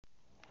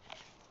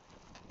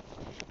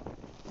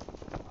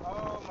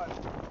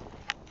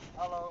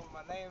Hello, my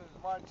name is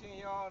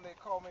Martine. They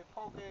call me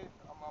Porky.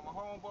 I'm a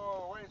homeboy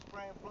of White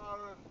Spring,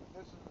 Florida.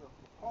 This is a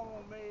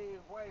homemade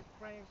White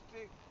Spring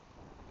stick.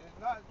 It's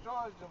not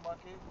Georgia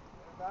monkey.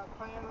 It's not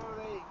plain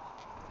old age.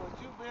 But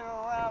you've been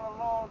around a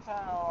long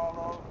time,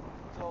 Arlo.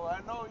 So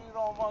I know you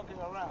don't monkey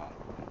around.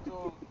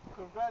 So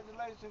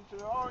congratulations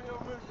to all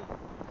your music.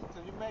 So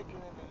you're making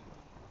it and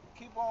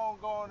keep on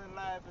going in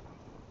life and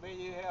may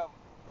you have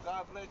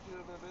God bless you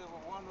to live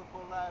a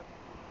wonderful life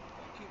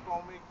and keep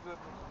on making good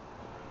music.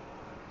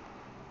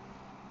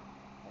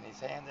 And he's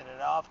handing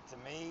it off to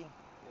me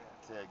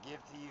Yeah. to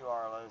give to you,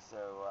 Arlo. So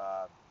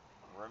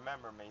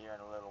remember me here in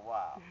a little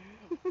while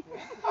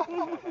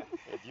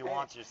if you Hey,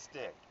 want your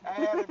stick. I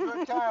had a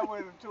good time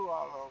with him too,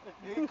 Arlo.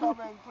 He come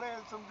in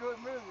playing some good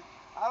music.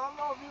 I don't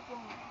know if you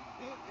can.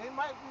 He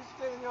might be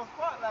staying in your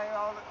spotlight,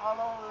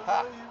 although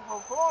the way you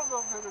performed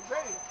up here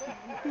today.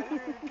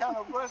 He kind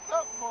of brushed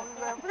up before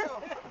he left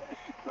here.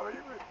 So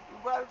you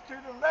better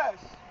treat him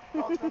nice.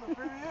 Because in a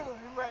few years,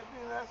 he might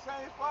be in that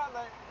same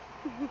spotlight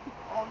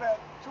on that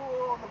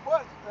tour on the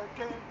bus that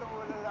came through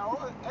with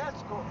our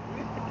escort.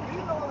 We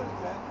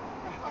noticed that.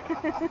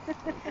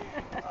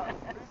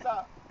 Peace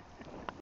out.